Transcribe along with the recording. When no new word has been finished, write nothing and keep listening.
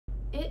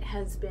It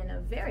has been a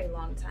very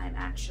long time,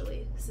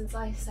 actually, since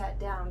I sat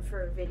down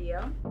for a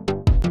video.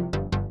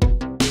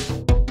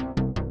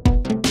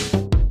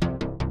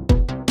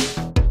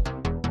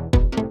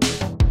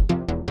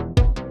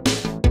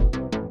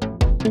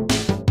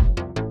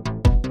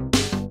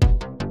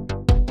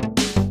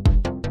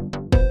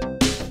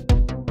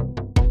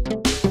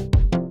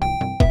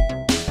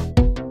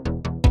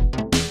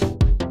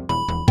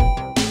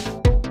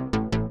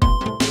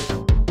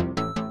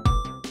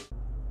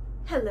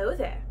 Hello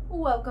there.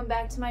 Welcome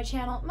back to my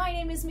channel. My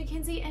name is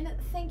Mackenzie and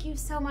thank you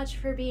so much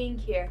for being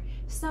here.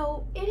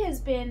 So it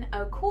has been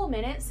a cool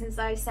minute since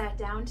I sat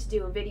down to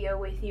do a video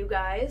with you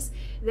guys.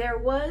 There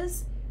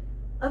was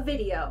a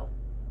video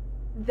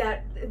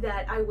that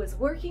I was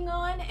working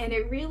on, and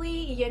it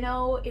really, you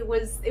know, it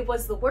was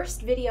the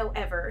worst video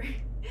ever.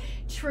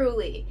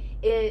 Truly.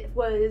 It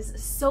was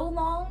so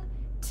long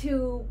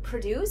to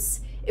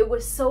produce. It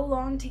was so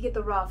long to get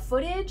the raw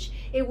footage.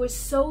 It was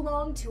so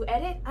long to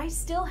edit. I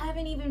still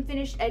haven't even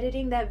finished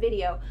editing that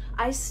video.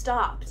 I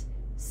stopped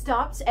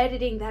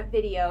editing that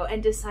video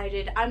and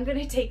decided I'm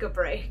gonna take a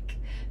break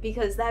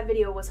because that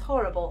video was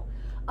horrible.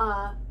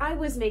 I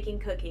was making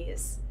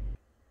cookies.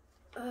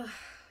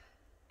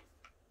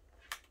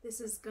 This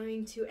is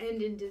going to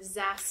end in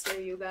disaster,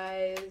 you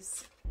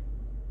guys.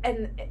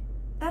 And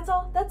that's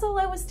all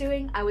I was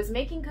doing. I was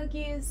making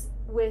cookies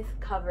with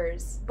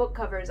covers, book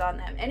covers on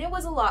them, and it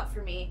was a lot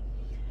for me.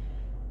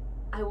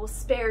 I will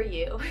spare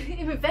you.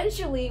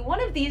 Eventually,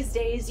 one of these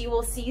days, you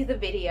will see the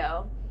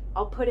video.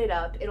 I'll put it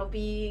up. It'll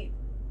be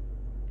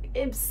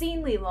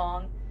obscenely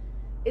long.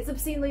 It's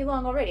obscenely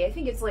long already. I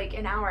think it's like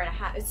an hour and a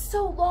half. It's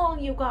so long,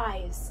 you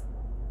guys.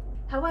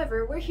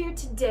 However, we're here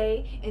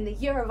today in the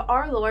year of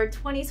our Lord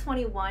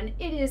 2021.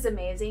 It is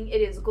amazing, it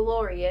is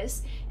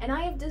glorious, and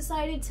I have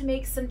decided to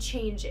make some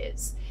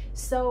changes.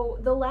 So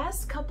the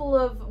last couple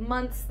of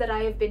months that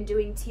I have been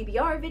doing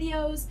TBR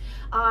videos,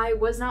 I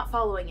was not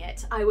following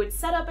it. I would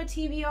set up a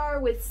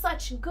TBR with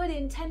such good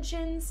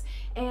intentions,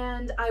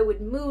 and I would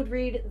mood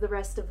read the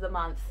rest of the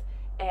month.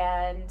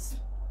 And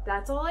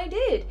that's all I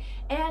did.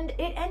 And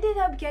it ended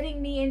up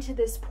getting me into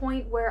this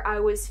point where I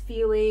was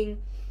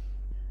feeling,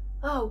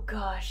 oh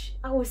gosh,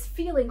 I was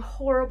feeling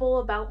horrible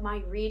about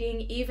my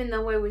reading, even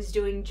though I was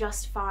doing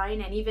just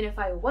fine, and even if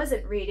I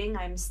wasn't reading,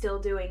 I'm still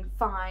doing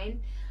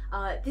fine.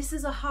 This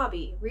is a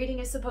hobby. Reading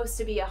is supposed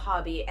to be a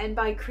hobby, and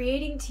by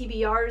creating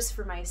TBRs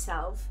for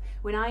myself,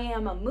 when I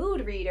am a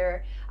mood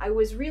reader, I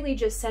was really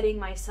just setting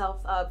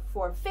myself up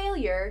for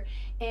failure,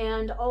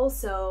 and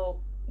also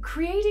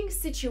creating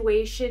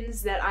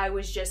situations that I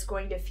was just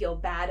going to feel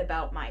bad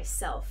about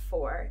myself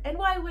for. And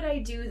why would I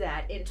do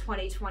that in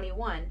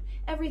 2021?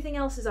 Everything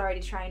else is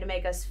already trying to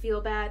make us feel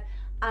bad.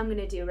 I'm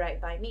gonna do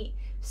right by me.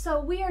 So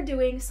we are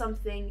doing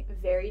something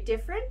very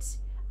different.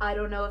 I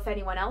don't know if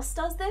anyone else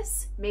does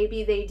this.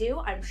 Maybe they do.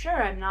 I'm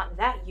sure I'm not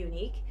that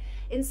unique.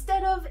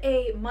 Instead of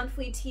a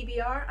monthly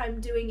TBR, I'm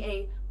doing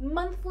a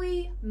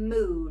monthly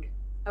mood.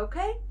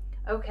 Okay?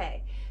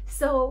 Okay.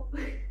 So,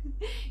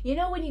 you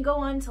know when you go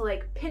on to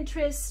like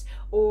Pinterest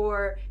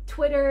or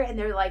Twitter and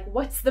they're like,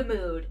 what's the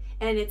mood?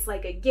 And it's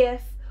like a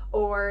GIF,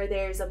 or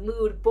there's a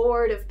mood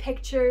board of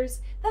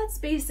pictures. That's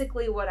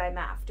basically what I'm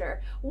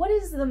after. What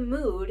is the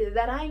mood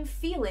that I'm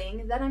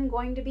feeling that I'm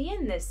going to be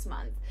in this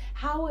month?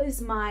 How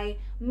is my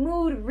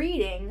mood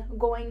reading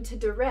going to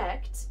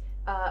direct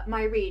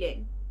my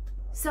reading?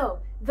 So,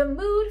 the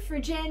mood for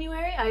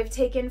January I've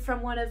taken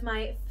from one of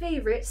my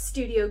favorite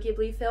Studio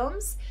Ghibli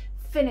films,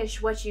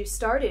 Finish What You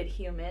Started,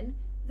 Human.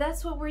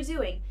 That's what we're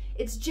doing.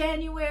 It's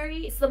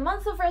January, it's the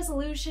month of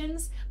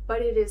resolutions,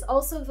 but it is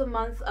also the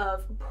month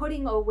of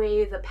putting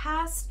away the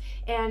past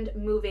and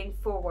moving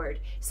forward.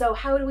 So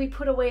how do we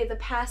put away the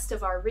past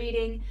of our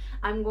reading?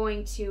 I'm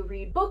going to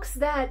read books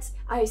that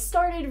I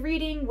started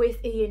reading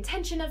with the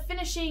intention of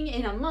finishing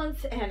in a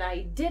month and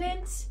I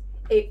didn't.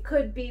 It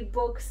could be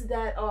books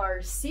that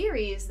are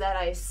series that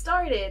I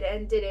started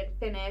and didn't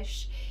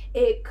finish.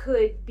 It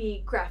could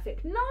be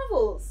graphic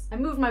novels. I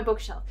moved my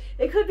bookshelf.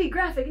 It could be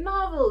graphic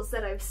novels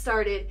that I've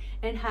started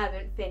and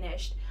haven't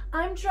finished.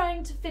 I'm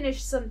trying to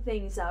finish some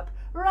things up,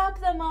 wrap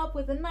them up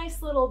with a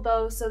nice little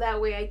bow so that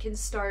way I can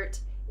start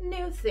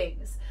new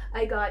things.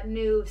 I got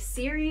new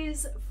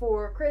series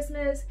for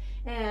Christmas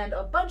and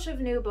a bunch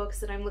of new books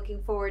that I'm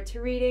looking forward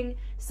to reading.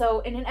 So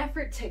in an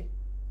effort to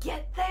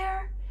get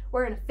there,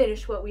 we're gonna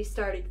finish what we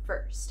started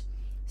first.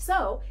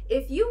 So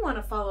if you want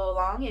to follow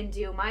along and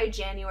do my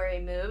January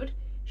mood,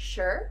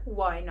 sure,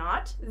 why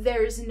not?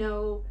 There's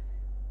no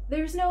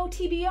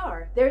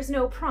TBR, there's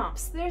no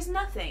prompts, there's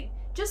nothing.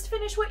 Just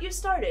finish what you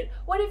started.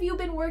 What have you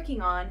been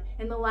working on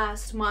in the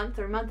last month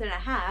or month and a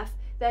half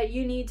that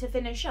you need to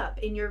finish up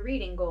in your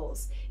reading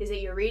goals? Is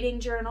it your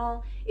reading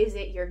journal? Is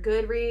it your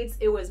GoodReads?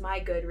 It was my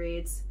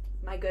GoodReads.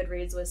 My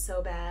GoodReads was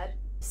so bad.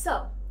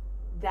 So,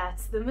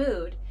 that's the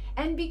mood.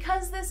 And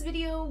because this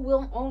video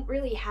won't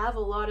really have a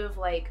lot of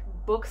like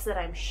books that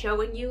I'm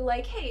showing you,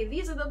 like, hey,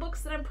 these are the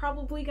books that I'm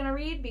probably gonna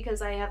read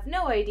because I have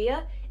no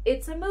idea,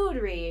 it's a mood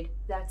read.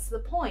 That's the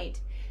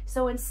point.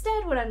 So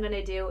instead what I'm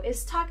gonna do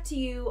is talk to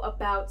you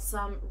about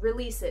some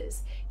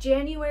releases,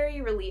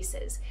 January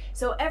releases.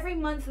 So every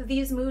month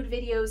these mood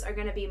videos are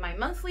gonna be my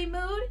monthly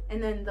mood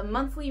and then the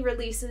monthly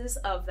releases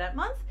of that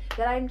month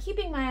that I'm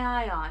keeping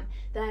my eye on,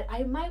 that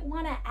I might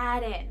wanna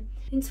add in.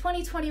 In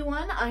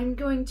 2021, I'm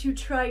going to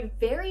try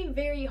very,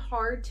 very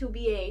hard to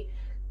be a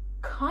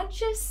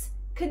conscious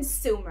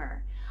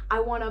consumer.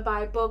 I want to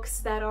buy books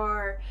that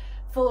are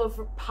full of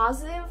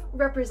positive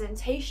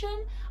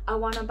representation. I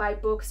want to buy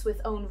books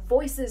with own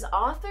voices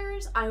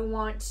authors. I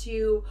want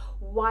to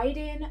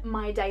widen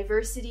my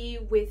diversity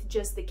with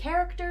just the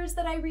characters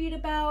that I read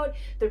about,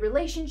 the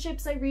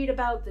relationships I read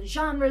about, the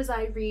genres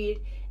I read,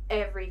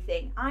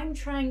 everything. I'm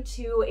trying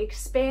to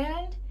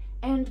expand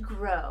and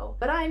grow,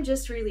 but I'm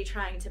just really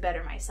trying to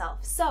better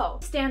myself. So,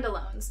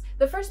 standalones.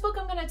 The first book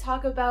I'm going to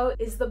talk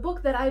about is the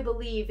book that I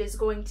believe is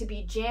going to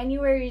be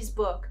January's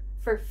book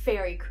for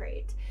Fairy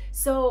Crate.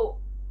 So,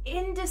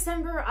 in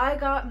December, I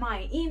got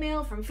my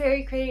email from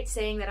Fairy Crate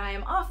saying that I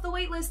am off the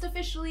waitlist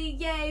officially,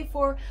 yay,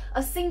 for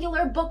a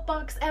singular book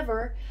box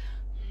ever.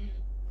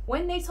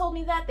 When they told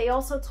me that, they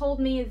also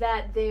told me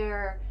that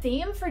their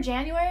theme for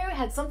January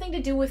had something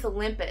to do with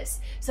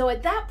Olympus. So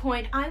at that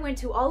point, I went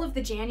to all of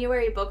the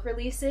January book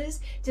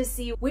releases to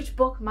see which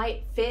book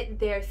might fit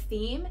their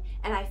theme,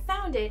 and I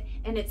found it,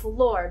 and it's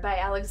Lore by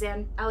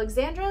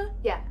Alexandra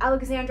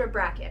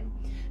Bracken.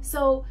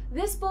 So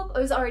this book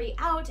is already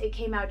out. It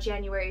came out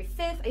January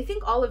 5th. I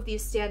think all of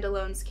these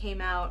standalones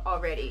came out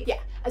already.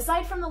 Yeah,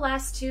 aside from the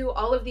last two,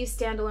 all of these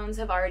standalones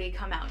have already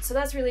come out. So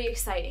that's really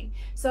exciting.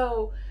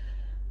 So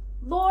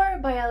Lore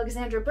by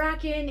Alexandra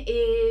Bracken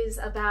is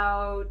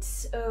about,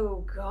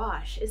 oh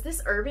gosh, is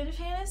this urban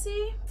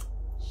fantasy?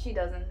 She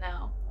doesn't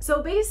know.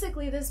 So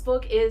basically this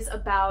book is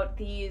about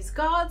these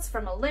gods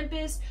from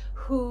Olympus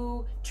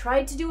who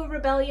tried to do a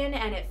rebellion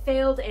and it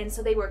failed, and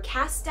so they were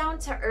cast down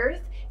to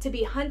earth to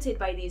be hunted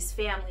by these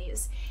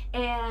families.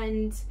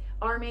 And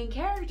our main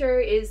character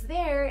is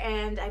there,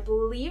 and I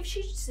believe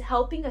she's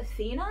helping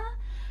Athena.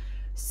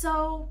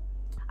 So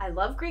I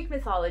love Greek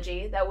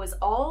mythology. That was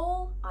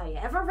all I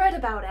ever read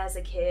about as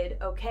a kid,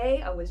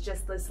 okay? I was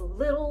just this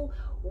little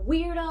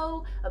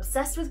weirdo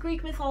obsessed with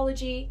Greek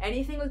mythology.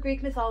 Anything with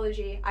Greek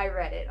mythology, I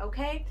read it,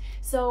 okay?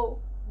 So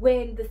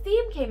when the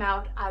theme came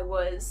out, I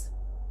was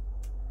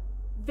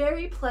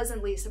very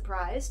pleasantly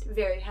surprised,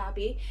 very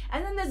happy.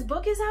 And then this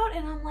book is out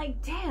and I'm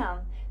like, damn,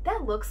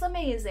 that looks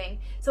amazing.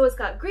 So it's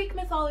got Greek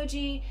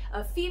mythology,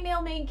 a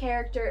female main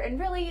character, and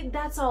really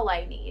that's all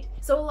I need.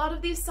 So a lot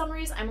of these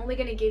summaries, I'm only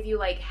gonna give you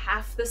like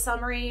half the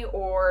summary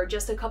or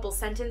just a couple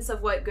sentences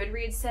of what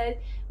GoodReads said,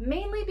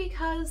 mainly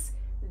because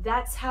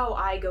that's how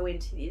I go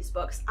into these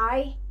books.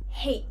 I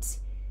hate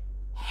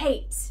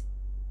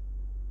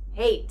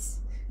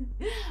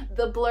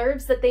the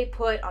blurbs that they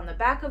put on the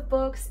back of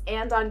books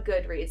and on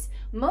GoodReads.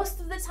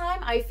 Most of the time,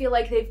 I feel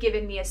like they've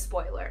given me a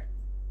spoiler.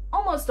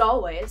 Almost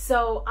always.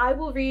 So I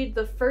will read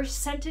the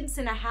first sentence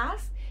and a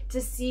half to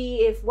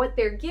see if what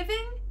they're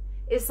giving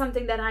is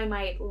something that I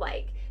might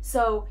like.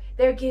 So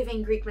they're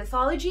giving Greek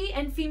mythology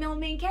and female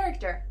main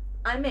character.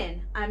 I'm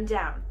in. I'm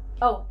down.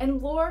 Oh,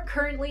 and Lore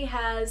currently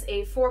has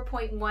a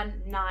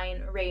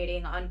 4.19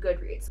 rating on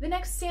GoodReads. The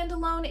next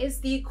standalone is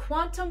The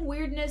Quantum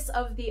Weirdness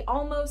of the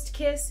Almost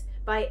Kiss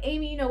by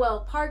Amy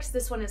Noel Parks.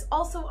 This one is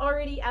also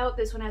already out.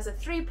 This one has a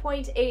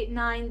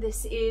 3.89.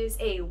 This is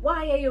a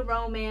YA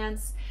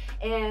romance,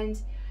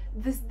 and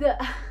this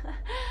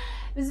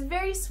is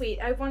very sweet.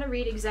 I want to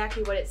read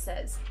exactly what it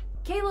says.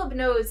 Caleb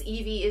knows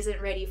Evie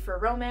isn't ready for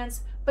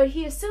romance, but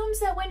he assumes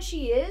that when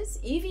she is,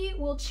 Evie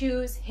will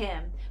choose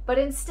him. But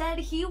instead,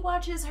 he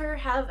watches her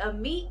have a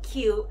meet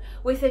cute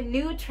with a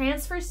new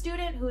transfer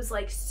student who's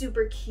like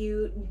super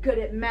cute, good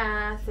at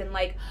math, and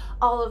like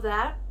all of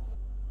that.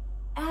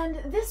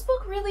 And this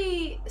book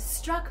really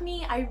struck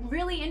me. I'm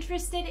really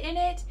interested in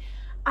it.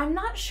 I'm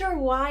not sure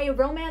why.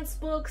 Romance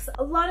books,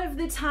 a lot of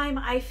the time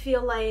I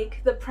feel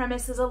like the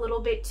premise is a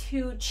little bit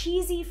too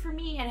cheesy for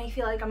me, and I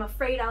feel like I'm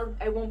afraid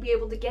I won't be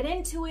able to get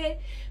into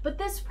it. But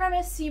this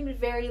premise seemed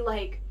very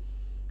like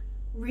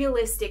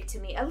realistic to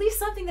me. At least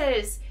something that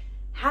has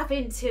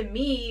happened to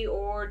me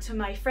or to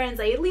my friends.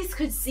 I at least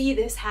could see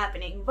this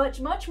happening, but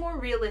much more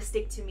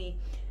realistic to me.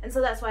 And so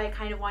that's why I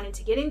kind of wanted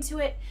to get into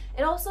it.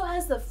 It also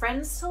has the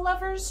friends to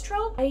lovers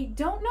trope. I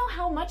don't know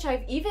how much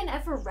I've even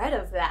ever read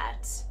of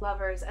that.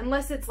 Lovers,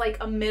 unless it's like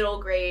a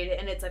middle grade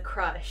and it's a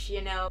crush,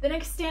 you know? The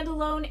next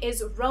standalone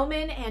is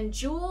Roman and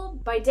Jewel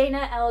by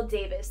Dana L.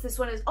 Davis. This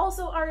one is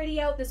also already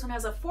out. This one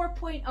has a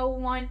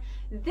 4.01.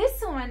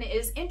 This one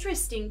is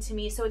interesting to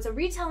me. So it's a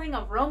retelling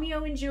of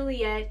Romeo and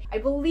Juliet. I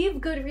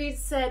believe GoodReads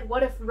said,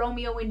 what if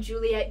Romeo and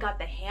Juliet got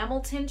the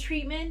Hamilton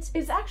treatment?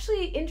 It's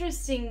actually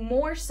interesting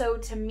more so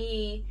to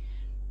me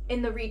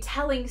in the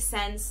retelling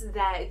sense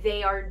that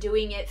they are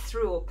doing it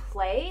through a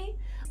play.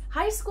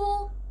 High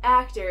school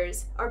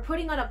actors are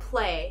putting on a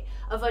play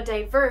of a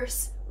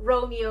diverse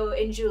Romeo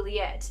and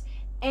Juliet,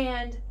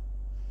 and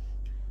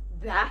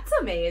that's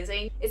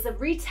amazing. It's a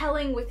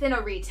retelling within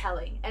a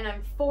retelling, and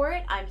I'm for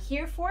it. I'm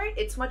here for it.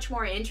 It's much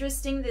more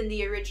interesting than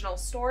the original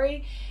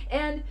story,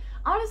 and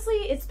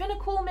honestly, it's been a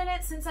cool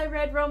minute since I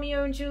read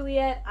Romeo and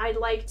Juliet. I'd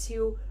like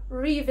to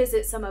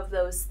revisit some of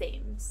those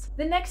themes.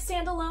 The next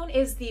standalone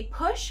is The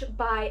Push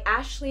by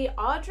Ashley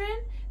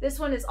Audrin. This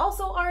one is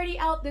also already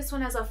out. This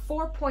one has a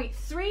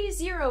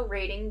 4.30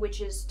 rating, which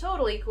is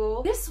totally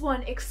cool. This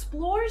one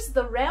explores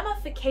the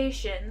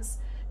ramifications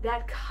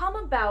that come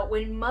about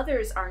when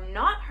mothers are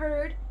not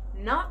heard,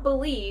 not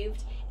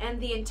believed,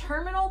 and the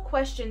interminable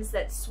questions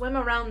that swim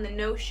around the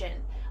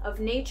notion of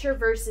nature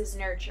versus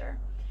nurture.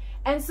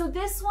 And so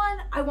this one,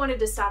 I wanted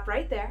to stop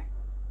right there.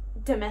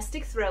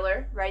 Domestic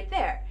thriller right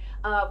there.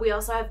 We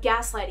also have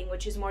gaslighting,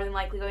 which is more than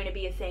likely going to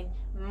be a thing.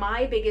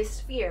 My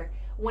biggest fear,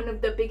 one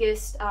of the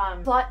biggest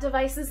plot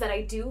devices that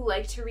I do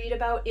like to read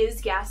about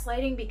is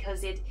gaslighting,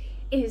 because it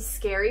is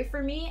scary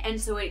for me, and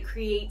so it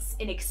creates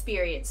an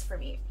experience for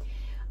me.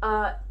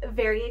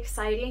 Very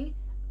exciting,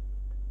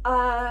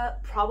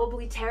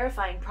 probably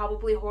terrifying,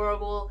 probably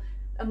horrible,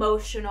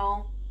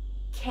 emotional.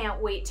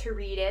 Can't wait to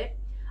read it.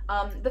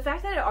 The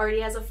fact that it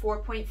already has a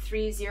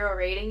 4.30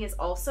 rating is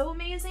also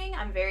amazing.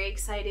 I'm very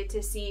excited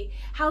to see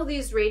how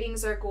these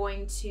ratings are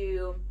going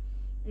to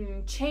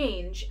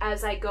change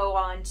as I go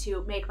on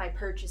to make my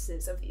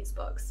purchases of these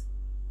books.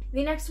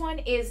 The next one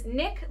is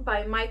Nick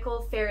by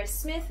Michael Ferris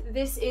Smith.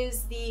 This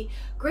is the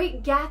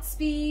Great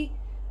Gatsby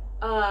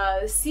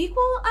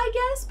sequel, I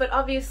guess, but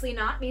obviously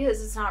not,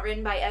 because it's not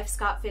written by F.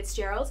 Scott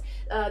Fitzgerald.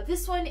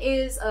 This one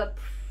is a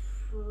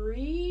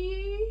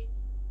prequel?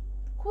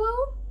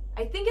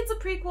 I think it's a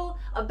prequel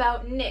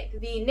about Nick,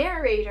 the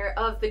narrator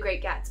of The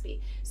Great Gatsby.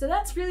 So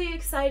that's really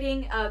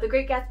exciting. The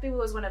Great Gatsby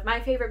was one of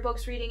my favorite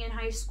books reading in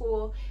high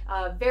school.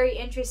 Very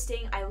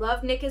interesting. I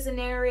love Nick as a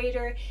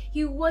narrator.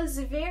 He was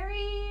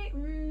very,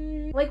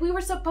 like, we were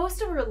supposed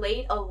to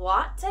relate a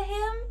lot to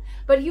him,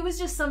 but he was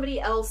just somebody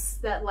else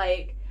that,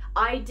 like,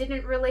 I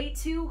didn't relate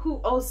to,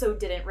 who also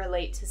didn't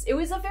relate to. It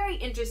was a very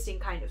interesting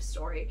kind of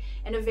story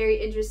and a very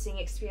interesting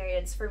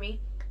experience for me.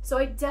 So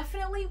I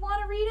definitely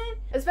want to read it,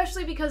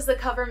 especially because the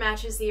cover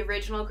matches the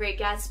original Great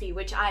Gatsby,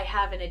 which I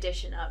have an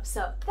edition of,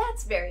 so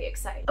that's very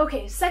exciting.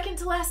 Okay, second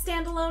to last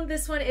standalone,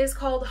 this one is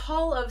called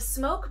Hall of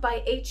Smoke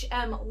by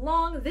H.M.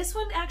 Long. This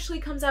one actually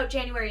comes out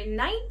January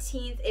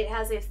 19th. It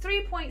has a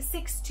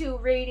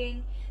 3.62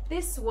 rating.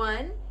 This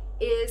one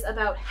is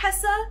about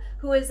Hessa,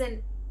 who is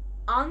an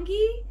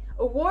Angi,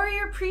 a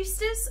warrior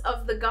priestess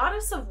of the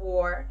goddess of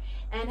war,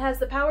 and has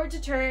the power to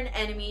turn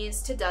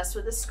enemies to dust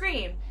with a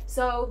scream.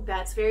 So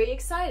that's very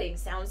exciting.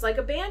 Sounds like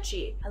a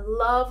banshee. I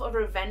love a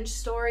revenge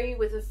story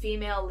with a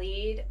female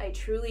lead. I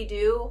truly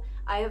do.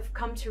 I have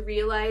come to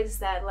realize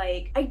that,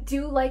 like, I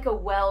do like a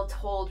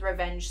well-told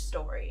revenge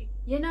story.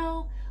 You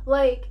know?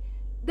 Like,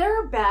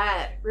 there are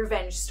bad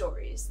revenge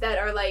stories that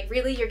are like,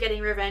 really, you're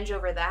getting revenge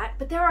over that?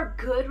 But there are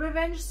good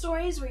revenge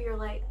stories where you're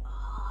like,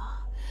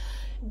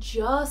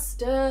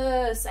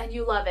 justice, and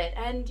you love it,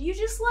 and you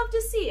just love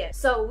to see it.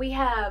 So we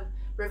have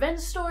revenge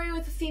story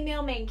with a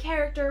female main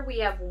character, we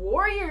have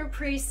warrior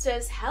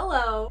priestess,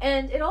 hello,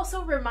 and it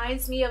also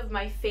reminds me of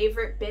my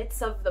favorite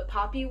bits of the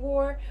Poppy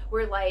War,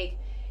 where, like,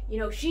 you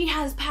know, she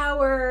has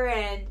power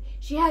and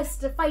she has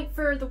to fight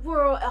for the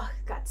world. Oh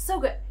god, so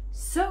good.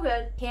 So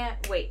good.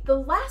 Can't wait. The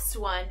last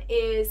one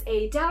is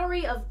A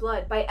Dowry of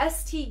Blood by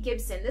S.T.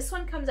 Gibson. This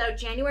one comes out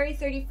January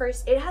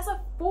 31st. It has a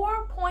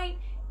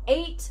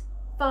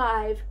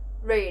 4.85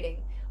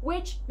 rating,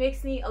 which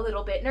makes me a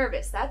little bit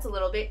nervous. That's a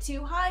little bit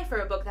too high for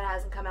a book that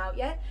hasn't come out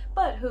yet,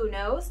 but who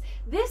knows?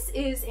 This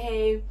is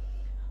a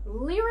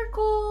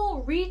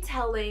lyrical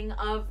retelling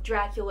of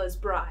Dracula's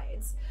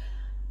Brides.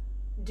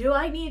 Do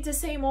I need to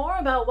say more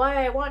about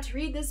why I want to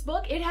read this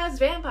book? It has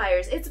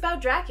vampires, it's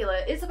about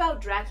Dracula, it's about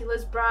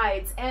Dracula's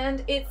brides,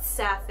 and it's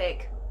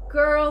sapphic.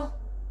 Girl,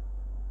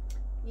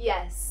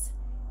 yes,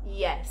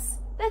 yes,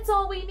 that's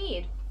all we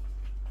need.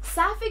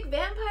 Sapphic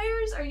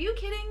vampires? Are you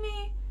kidding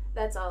me?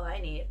 That's all I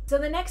need. So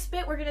the next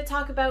bit, we're going to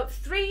talk about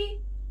 3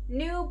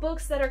 new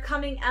books that are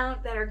coming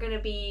out that are going to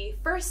be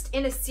first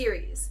in a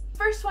series.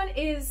 First one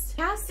is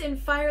Cast in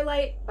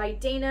Firelight by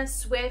Dana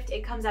Swift.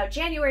 It comes out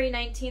January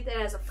 19th. It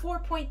has a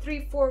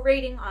 4.34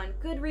 rating on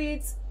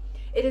GoodReads.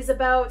 It is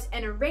about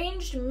an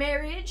arranged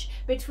marriage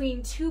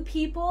between 2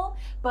 people,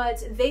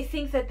 but they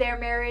think that their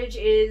marriage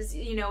is,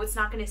 you know, it's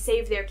not going to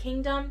save their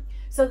kingdom.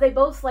 So they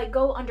both, like,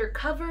 go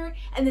undercover,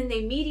 and then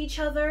they meet each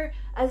other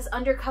as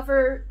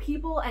undercover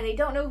people, and they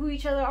don't know who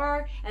each other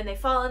are, and they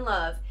fall in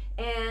love.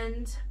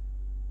 And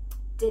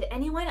did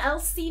anyone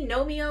else see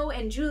Romeo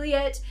and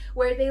Juliet,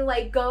 where they,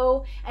 like,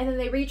 go and then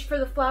they reach for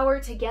the flower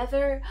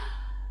together?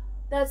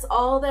 That's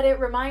all that it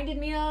reminded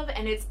me of,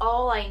 and it's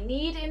all I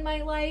need in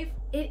my life.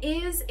 It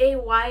is a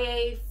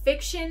YA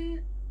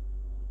fiction,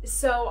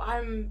 so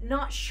I'm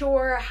not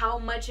sure how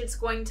much it's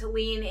going to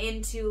lean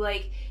into,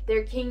 like,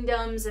 their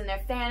kingdoms and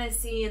their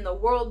fantasy and the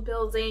world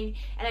building,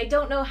 and I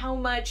don't know how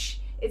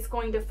much it's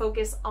going to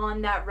focus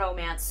on that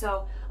romance.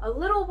 So a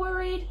little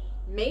worried.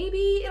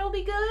 Maybe it'll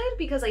be good,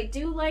 because I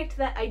did like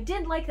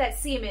that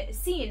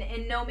scene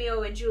in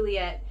Romeo and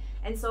Juliet,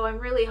 and so I'm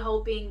really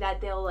hoping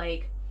that they'll,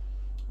 like,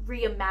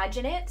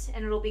 reimagine it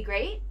and it'll be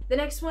great. The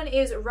next one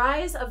is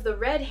Rise of the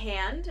Red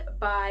Hand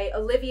by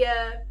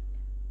Olivia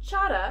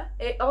Chata.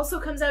 It also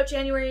comes out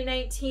January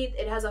 19th.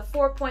 It has a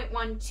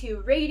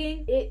 4.12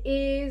 rating. It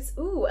is,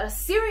 a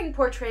searing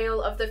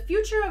portrayal of the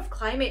future of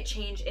climate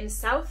change in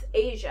South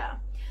Asia.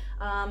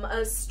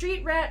 A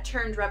street rat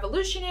turned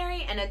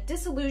revolutionary and a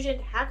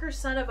disillusioned hacker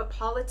son of a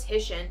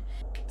politician.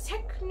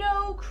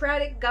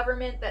 Technocratic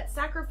government that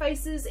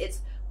sacrifices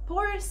its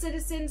poorest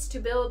citizens to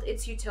build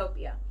its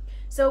utopia.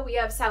 So we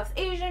have South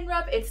Asian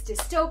rep, it's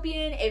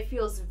dystopian, it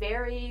feels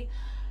very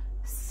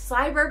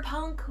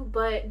cyberpunk,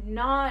 but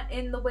not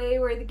in the way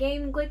where the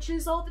game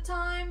glitches all the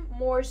time,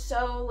 more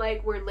so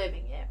like we're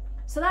living it.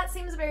 So that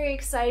seems very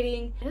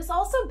exciting. And it's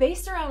also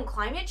based around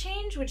climate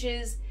change, which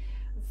is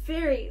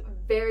very,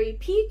 very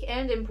peak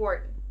and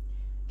important.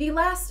 The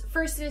last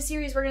first in a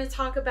series we're going to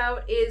talk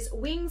about is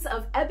Wings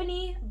of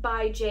Ebony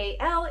by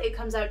JL. It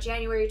comes out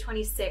January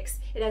 26th.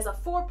 It has a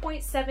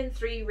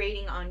 4.73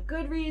 rating on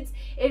GoodReads.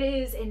 It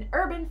is an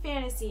urban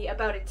fantasy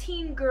about a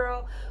teen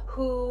girl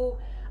who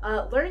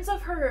learns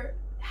of her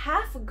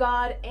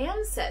half-god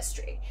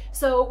ancestry.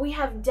 So we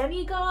have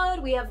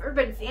demigod, we have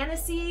urban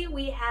fantasy,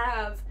 we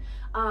have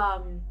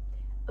a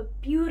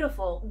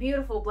beautiful,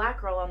 beautiful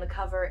black girl on the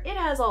cover. It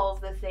has all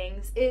of the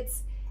things.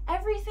 It's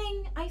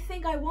everything I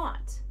think I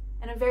want.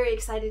 And I'm very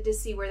excited to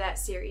see where that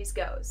series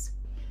goes.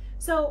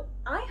 So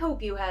I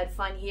hope you had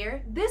fun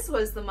here. This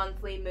was the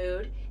Monthly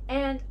Mood,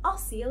 and I'll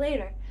see you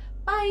later.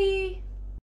 Bye!